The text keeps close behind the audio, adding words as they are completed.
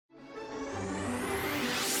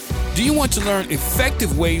Do you want to learn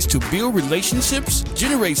effective ways to build relationships,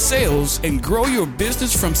 generate sales, and grow your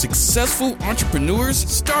business from successful entrepreneurs,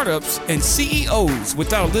 startups, and CEOs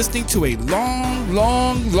without listening to a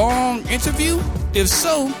long interview? If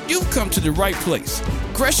so, you've come to the right place.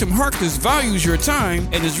 Gresham Harkless values your time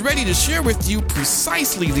and is ready to share with you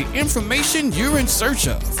precisely the information you're in search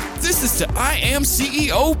of. This is the I Am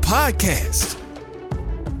CEO podcast.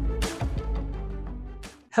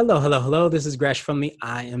 Hello. This is Gresh from the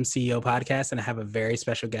I Am CEO podcast, and I have a very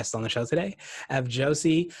special guest on the show today. I have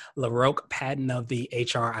Josie LaRoque-Patton of the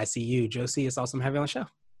HR ICU. Josie, it's awesome having you on the show.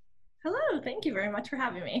 Hello. Thank you very much for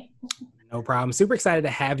having me. No problem. Super excited to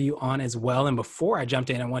have you on as well. And before I jumped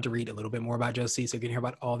in, I want to read a little bit more about Josie so you can hear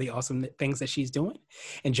about all the awesome things that she's doing.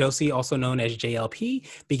 And Josie, also known as JLP,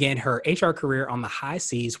 began her HR career on the high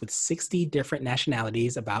seas with 60 different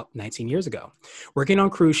nationalities about 19 years ago. Working on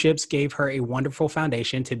cruise ships gave her a wonderful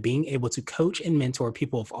foundation to being able to coach and mentor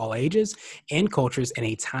people of all ages and cultures in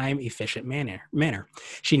a time-efficient manner.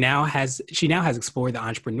 She now has explored the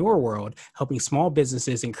entrepreneur world, helping small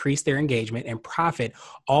businesses increase their engagement and profit,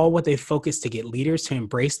 all with a focus to get leaders to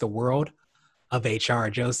embrace the world of HR.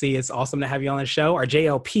 Josie, it's awesome to have you on the show. Or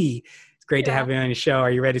JLP, it's great to have you on the show.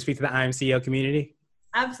 Are you ready to speak to the I Am CEO community?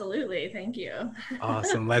 Absolutely. Thank you.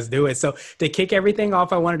 Awesome. Let's do it. So to kick everything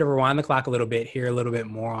off, I wanted to rewind the clock a little bit, hear a little bit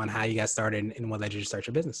more on how you got started and what led you to start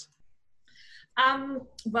your business.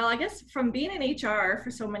 Well, I guess from being in HR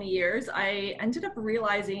for so many years, I ended up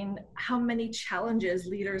realizing how many challenges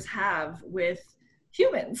leaders have with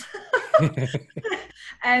humans.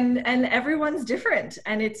 and everyone's different.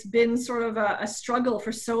 And it's been sort of a struggle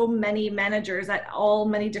for so many managers at all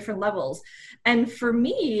many different levels. And for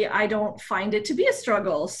me, I don't find it to be a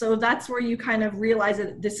struggle. So that's where you kind of realize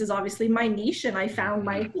that this is obviously my niche and I found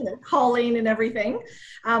my calling and everything.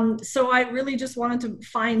 So I really just wanted to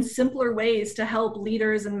find simpler ways to help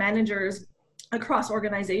leaders and managers across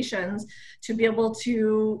organizations to be able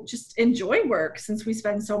to just enjoy work, since we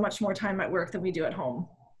spend so much more time at work than we do at home.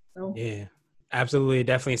 So yeah, absolutely. It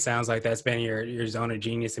definitely sounds like that's been your zone of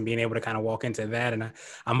genius, and being able to kind of walk into that. And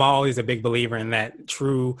I'm always a big believer in that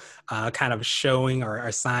true kind of showing or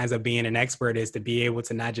signs of being an expert is to be able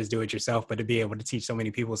to not just do it yourself, but to be able to teach so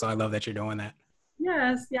many people. So I love that you're doing that.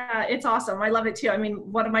 Yes. Yeah, it's awesome. I love it too. I mean,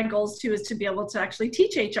 one of my goals too is to be able to actually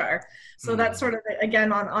teach HR. So that's sort of,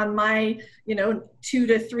 again, on my, 2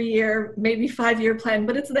 to 3 year, maybe 5 year plan,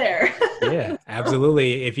 but it's there. Yeah,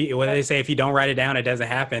 absolutely. What they say, if you don't write it down, it doesn't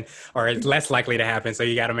happen, or it's less likely to happen. So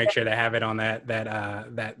you got to make sure to have it on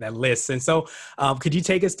that list. And so could you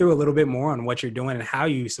take us through a little bit more on what you're doing and how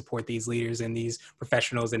you support these leaders and these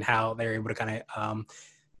professionals and how they're able to kind of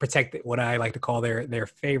protect what I like to call their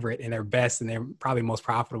favorite and their best and their probably most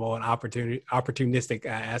profitable and opportunistic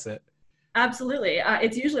asset? Absolutely.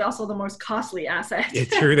 It's usually also the most costly asset.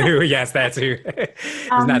 It's true. Yes, that's true. It's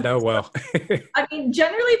not done well. I mean,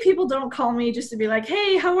 generally people don't call me just to be like,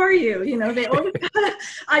 hey, how are you? They always,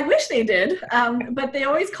 I wish they did, but they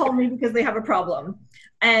always call me because they have a problem.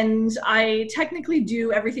 And I technically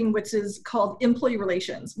do everything which is called employee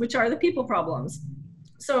relations, which are the people problems.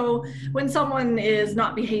 So when someone is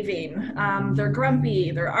not behaving, they're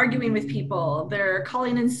grumpy, they're arguing with people, they're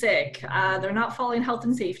calling in sick, they're not following health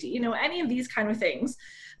and safety, any of these kind of things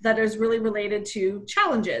that is really related to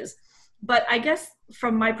challenges. But I guess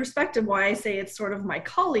from my perspective, why I say it's sort of my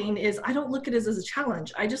calling is I don't look at it as a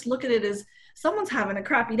challenge. I just look at it as someone's having a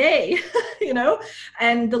crappy day,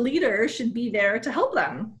 and the leader should be there to help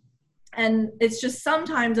them. And it's just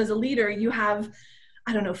sometimes as a leader, you have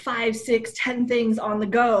 5, 6, 10 things on the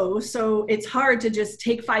go. So it's hard to just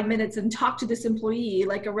take 5 minutes and talk to this employee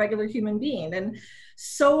like a regular human being. And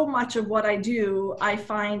so much of what I do, I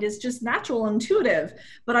find is just natural, intuitive.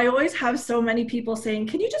 But I always have so many people saying,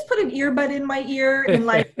 can you just put an earbud in my ear and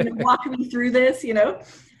walk me through this,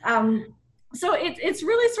 So it's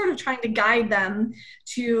really sort of trying to guide them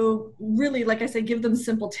to really, like I said, give them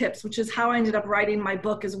simple tips, which is how I ended up writing my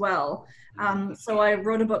book as well. So I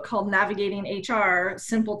wrote a book called Navigating HR,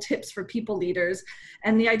 Simple Tips for People Leaders.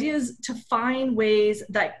 And the idea is to find ways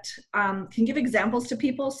that can give examples to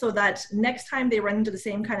people so that next time they run into the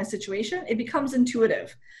same kind of situation, it becomes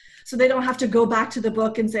intuitive. So they don't have to go back to the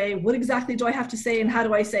book and say, what exactly do I have to say and how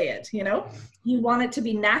do I say it? You want it to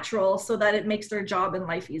be natural so that it makes their job in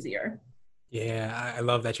life easier. Yeah, I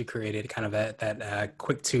love that you created kind of that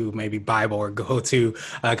quick to maybe Bible or go to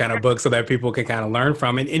kind of book so that people can kind of learn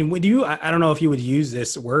from. And would you, I don't know if you would use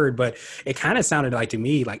this word, but it kind of sounded like to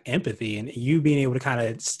me like empathy, and you being able to kind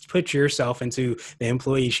of put yourself into the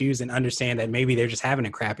employee's shoes and understand that maybe they're just having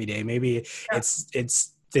a crappy day. Maybe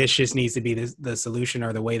it's this just needs to be the solution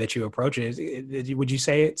or the way that you approach it. Would you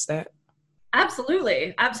say it's that?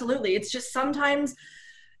 Absolutely. Absolutely. It's just sometimes,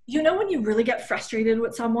 when you really get frustrated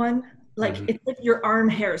with someone, like Mhm. it's like your arm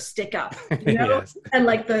hairs stick up, Yes. and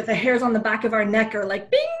like the hairs on the back of our neck are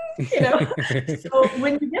like, bing. So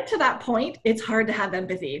when you get to that point, it's hard to have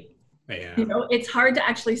empathy. Yeah. It's hard to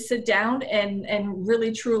actually sit down and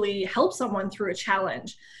really truly help someone through a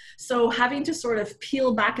challenge. So having to sort of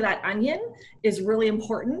peel back that onion is really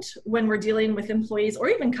important when we're dealing with employees or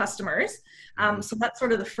even customers. So that's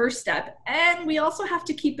sort of the first step. And we also have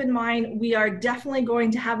to keep in mind, we are definitely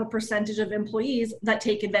going to have a percentage of employees that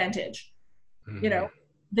take advantage. Mhm.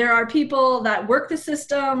 There are people that work the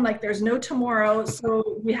system like there's no tomorrow.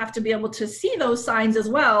 So we have to be able to see those signs as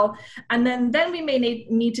well. And then we may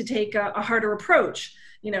need to take a harder approach.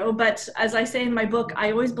 But as I say in my book,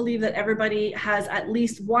 I always believe that everybody has at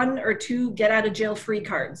least one or two get out of jail free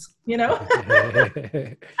cards,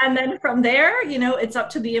 and then from there, it's up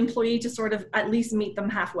to the employee to sort of at least meet them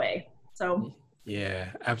halfway. So Yeah,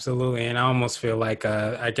 absolutely. And I almost feel like,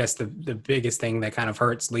 I guess the biggest thing that kind of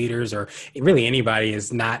hurts leaders or really anybody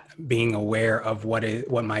is not being aware of what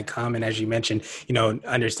might come. And as you mentioned,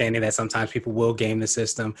 understanding that sometimes people will game the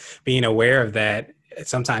system, being aware of that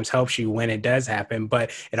sometimes helps you when it does happen,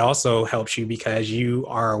 but it also helps you because you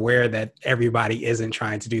are aware that everybody isn't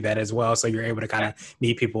trying to do that as well. So you're able to kind of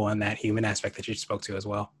meet people in that human aspect that you spoke to as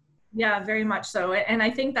well. yeah, very much so. And I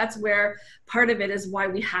think that's where part of it is why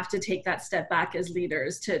we have to take that step back as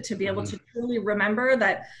leaders to be able to truly remember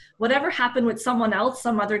that whatever happened with someone else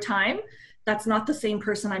some other time, that's not the same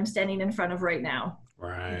person I'm standing in front of right now.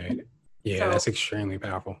 Right. Yeah, So that's extremely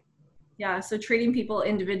powerful. yeah, so treating people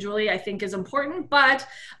individually, I think, is important, but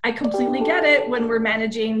I completely get it when we're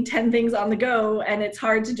managing 10 things on the go and it's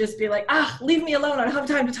hard to just be like, leave me alone. I don't have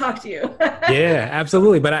time to talk to you. Yeah,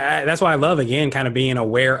 absolutely. But that's why I love, again, kind of being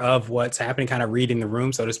aware of what's happening, kind of reading the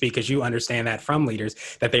room, so to speak, because you understand that from leaders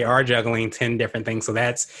that they are juggling 10 different things. So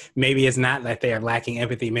that's maybe it's not that they are lacking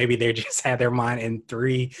empathy. Maybe they just have their mind in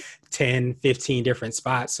 3, 10, 15 different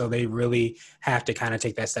spots. So they really have to kind of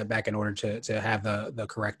take that step back in order to have the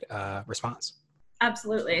correct response.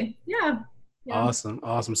 Absolutely. Yeah. Yeah. Awesome.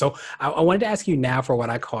 Awesome. So I wanted to ask you now for what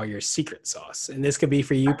I call your secret sauce. And this could be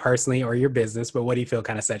for you personally or your business, but what do you feel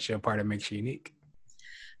kind of sets you apart and makes you unique?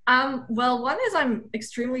 Well, one is I'm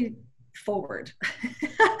extremely forward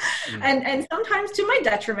and sometimes to my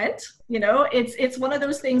detriment. It's one of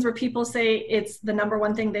those things where people say it's the number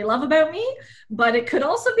one thing they love about me, but it could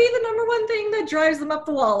also be the number one thing that drives them up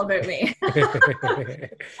the wall about me.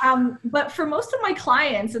 But for most of my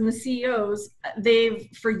clients and the CEOs,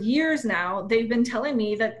 for years now, they've been telling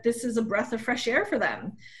me that this is a breath of fresh air for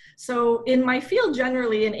them. So in my field,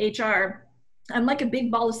 generally in HR, I'm like a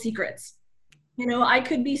big ball of secrets. I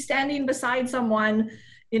could be standing beside someone,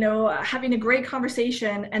 having a great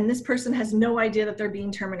conversation, and this person has no idea that they're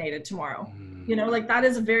being terminated tomorrow. Like that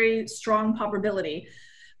is a very strong probability.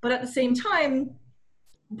 But at the same time,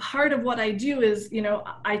 part of what I do is,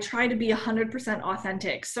 I try to be 100%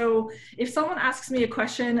 authentic. So if someone asks me a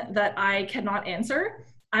question that I cannot answer,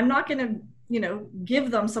 I'm not going to give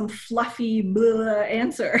them some fluffy blah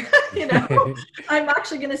answer. I'm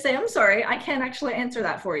actually going to say, I'm sorry, I can't actually answer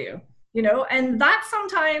that for you. And that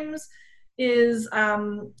sometimes is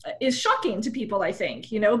shocking to people, I think,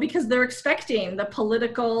 because they're expecting the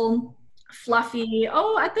political fluffy,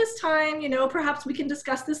 at this time, perhaps we can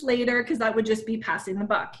discuss this later, because that would just be passing the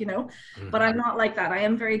buck, but I'm not like that. I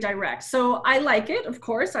am very direct. So I like it. Of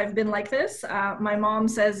course, I've been like this. My mom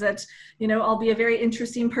says that, I'll be a very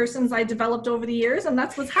interesting person as I developed over the years, and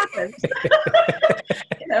that's what's happened.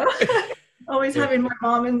 Always having my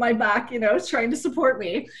mom in my back, trying to support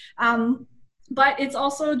me. But it's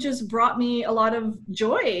also just brought me a lot of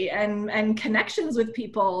joy and connections with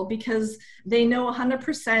people because they know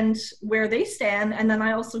 100% where they stand. And then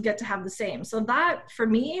I also get to have the same. So that for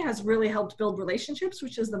me has really helped build relationships,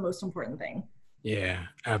 which is the most important thing. Yeah,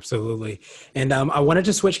 absolutely. And I wanted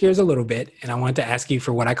to switch gears a little bit, and I wanted to ask you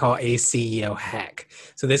for what I call a CEO hack.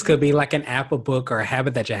 So this could be like an app, a book, or a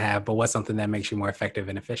habit that you have, but what's something that makes you more effective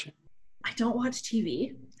and efficient? I don't watch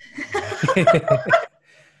TV.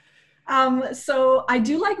 So I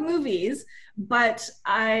do like movies, but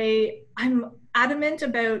I'm adamant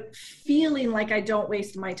about feeling like I don't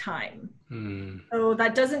waste my time. So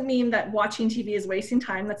that doesn't mean that watching TV is wasting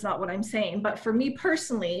time. That's not what I'm saying. But for me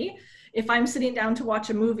personally, if I'm sitting down to watch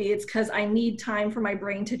a movie, it's because I need time for my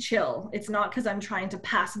brain to chill. It's not because I'm trying to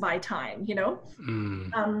pass by time,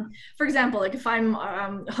 For example, like if I'm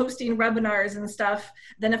hosting webinars and stuff,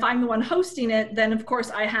 then if I'm the one hosting it, then of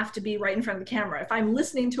course I have to be right in front of the camera. If I'm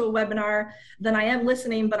listening to a webinar, then I am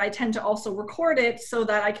listening, but I tend to also record it so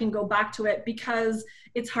that I can go back to it because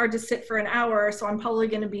it's hard to sit for an hour. So I'm probably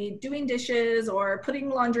going to be doing dishes or putting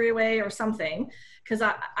laundry away or something. Because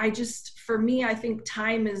I just, for me, I think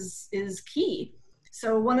time is key.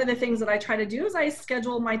 So one of the things that I try to do is I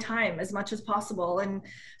schedule my time as much as possible. And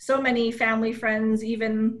so many family, friends,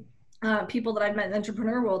 even people that I've met in the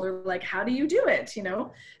entrepreneur world are like, how do you do it?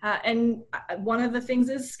 And one of the things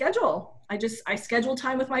is schedule. I schedule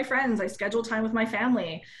time with my friends. I schedule time with my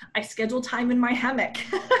family. I schedule time in my hammock,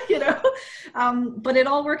 but it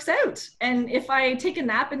all works out. And if I take a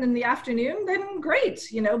nap in the afternoon, then great,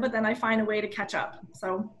 but then I find a way to catch up.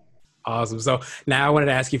 So. Awesome. So now I wanted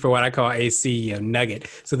to ask you for what I call a CEO nugget.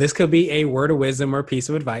 So this could be a word of wisdom or a piece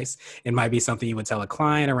of advice. It might be something you would tell a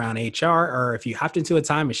client around HR, or if you hopped into a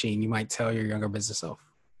time machine, you might tell your younger business self.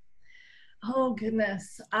 Oh,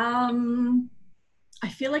 goodness. I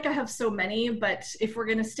feel like I have so many, but if we're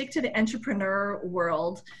going to stick to the entrepreneur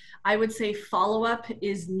world, I would say follow-up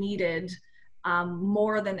is needed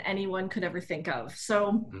more than anyone could ever think of.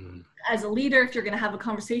 So as a leader, if you're going to have a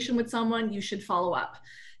conversation with someone, you should follow up.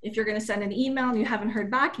 If you're going to send an email and you haven't heard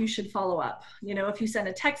back, you should follow up. If you send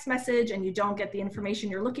a text message and you don't get the information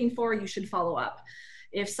you're looking for, you should follow up.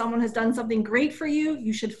 If someone has done something great for you,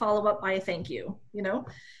 you should follow up by a thank you,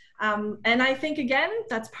 And I think, again,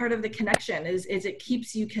 that's part of the connection is it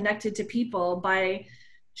keeps you connected to people by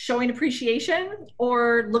showing appreciation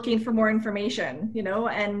or looking for more information,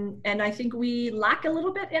 and I think we lack a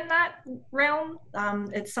little bit in that realm.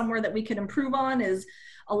 It's somewhere that we could improve on. Is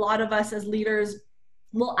a lot of us as leaders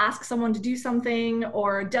we'll ask someone to do something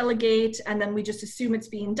or delegate, and then we just assume it's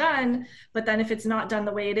being done. But then if it's not done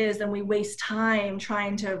the way it is, then we waste time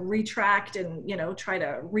trying to retract and, try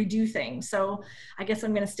to redo things. So I guess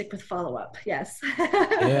I'm going to stick with follow-up. Yes.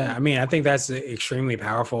 Yeah. I mean, I think that's extremely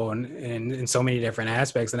powerful in so many different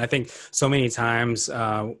aspects. And I think so many times,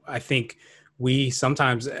 I think we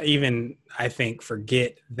sometimes even,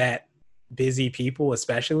 forget that busy people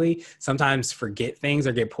especially sometimes forget things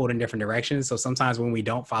or get pulled in different directions. So sometimes when we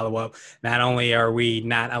don't follow up, not only are we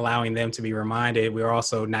not allowing them to be reminded, we're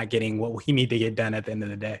also not getting what we need to get done at the end of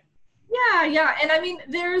the day. Yeah. And I mean,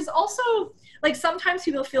 there's also like sometimes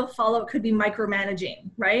people feel follow-up could be micromanaging,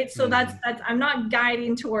 right? So that's I'm not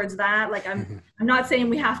guiding towards that. Like I'm not saying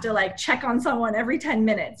we have to like check on someone every 10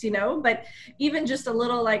 minutes, but even just a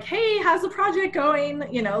little like, hey, how's the project going?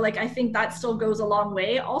 Like I think that still goes a long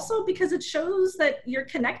way. Also because it shows that you're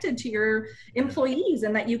connected to your employees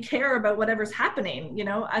and that you care about whatever's happening,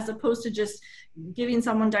 as opposed to just giving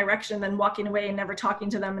someone direction, then walking away and never talking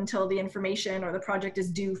to them until the information or the project is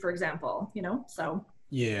due, for example, so.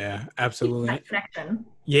 Yeah, absolutely. Connection.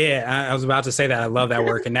 Yeah, I was about to say that. I love that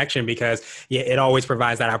word connection because it always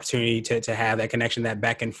provides that opportunity to have that connection, that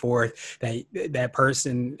back and forth, that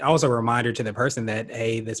person, also a reminder to the person that,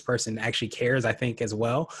 hey, this person actually cares, I think, as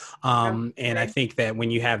well. And I think that when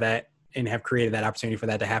you have that and have created that opportunity for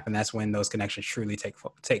that to happen, that's when those connections truly take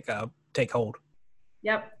hold.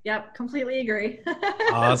 Yep. Completely agree.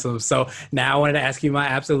 Awesome. So now I wanted to ask you my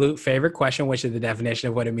absolute favorite question, which is the definition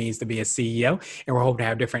of what it means to be a CEO. And we're hoping to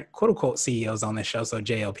have different quote unquote CEOs on this show. So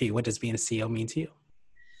JLP, what does being a CEO mean to you?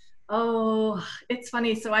 Oh, it's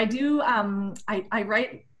funny. So I do, I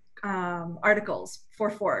write articles for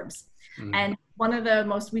Forbes. And one of the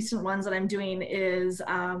most recent ones that I'm doing is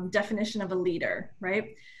definition of a leader,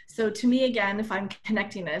 right? So to me, again, if I'm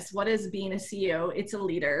connecting this, what is being a CEO? It's a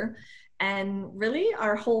leader. And really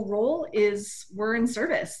our whole role is we're in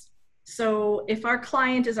service. So if our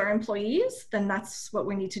client is our employees, then that's what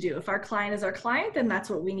we need to do. If our client is our client, then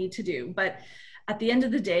that's what we need to do. But at the end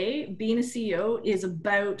of the day, being a CEO is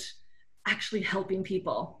about actually helping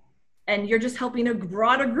people. And you're just helping a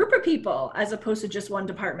broader group of people as opposed to just one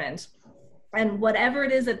department. And whatever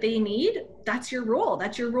it is that they need, that's your role.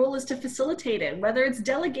 That's your role is to facilitate it, whether it's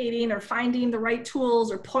delegating or finding the right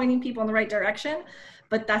tools or pointing people in the right direction.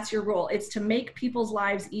 But that's your role. It's to make people's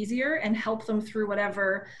lives easier and help them through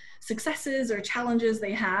whatever successes or challenges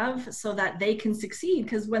they have so that they can succeed.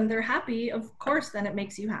 Because when they're happy, of course, then it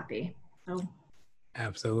makes you happy. So.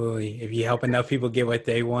 Absolutely. If you help enough people get what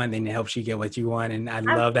they want, then it helps you get what you want. And I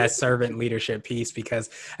love that servant leadership piece because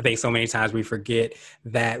I think so many times we forget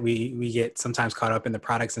that we get sometimes caught up in the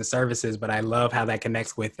products and services, but I love how that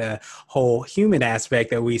connects with the whole human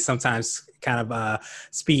aspect that we sometimes kind of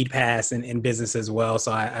speed past in business as well.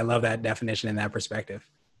 So I love that definition and that perspective.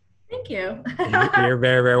 Thank you. You're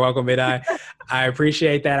very, very welcome, Vidai. I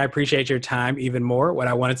appreciate that. I appreciate your time even more. What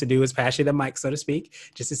I wanted to do is pass you the mic, so to speak,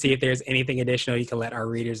 just to see if there's anything additional you can let our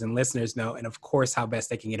readers and listeners know. And of course, how best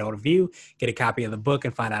they can get hold of you, get a copy of the book,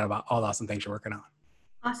 and find out about all the awesome things you're working on.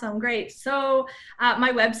 Awesome. Great. So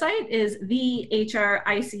my website is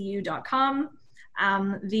thehricu.com.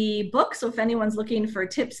 The book, so if anyone's looking for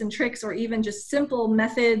tips and tricks or even just simple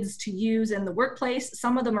methods to use in the workplace,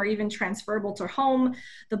 some of them are even transferable to home.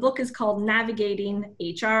 The book is called Navigating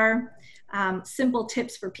HR, Simple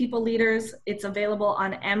Tips for People Leaders. It's available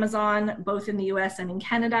on Amazon, both in the US and in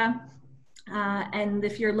Canada. And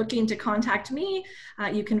if you're looking to contact me,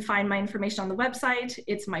 you can find my information on the website.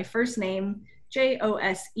 It's my first name,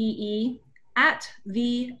 Josee, at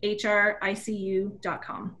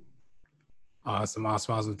thehricu.com.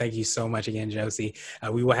 Awesome. Thank you so much again, Josie.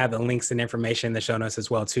 We will have the links and information in the show notes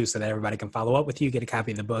as well, too, so that everybody can follow up with you, get a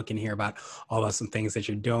copy of the book, and hear about all awesome things that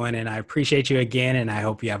you're doing. And I appreciate you again, and I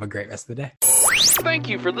hope you have a great rest of the day. Thank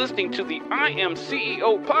you for listening to the I Am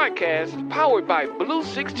CEO podcast powered by Blue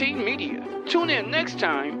 16 Media. Tune in next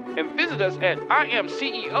time and visit us at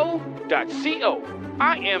imceo.co.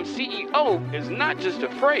 I Am CEO is not just a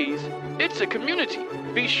phrase, it's a community.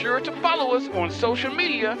 Be sure to follow us on social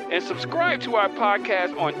media and subscribe to our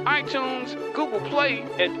podcast on iTunes, Google Play,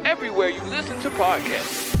 and everywhere you listen to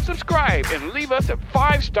podcasts. Subscribe and leave us a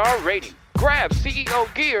 5-star rating. Grab CEO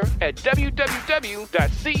gear at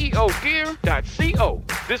www.ceogear.co.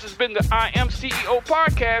 This has been the I Am CEO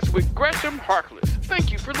podcast with Gresham Harkless.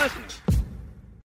 Thank you for listening.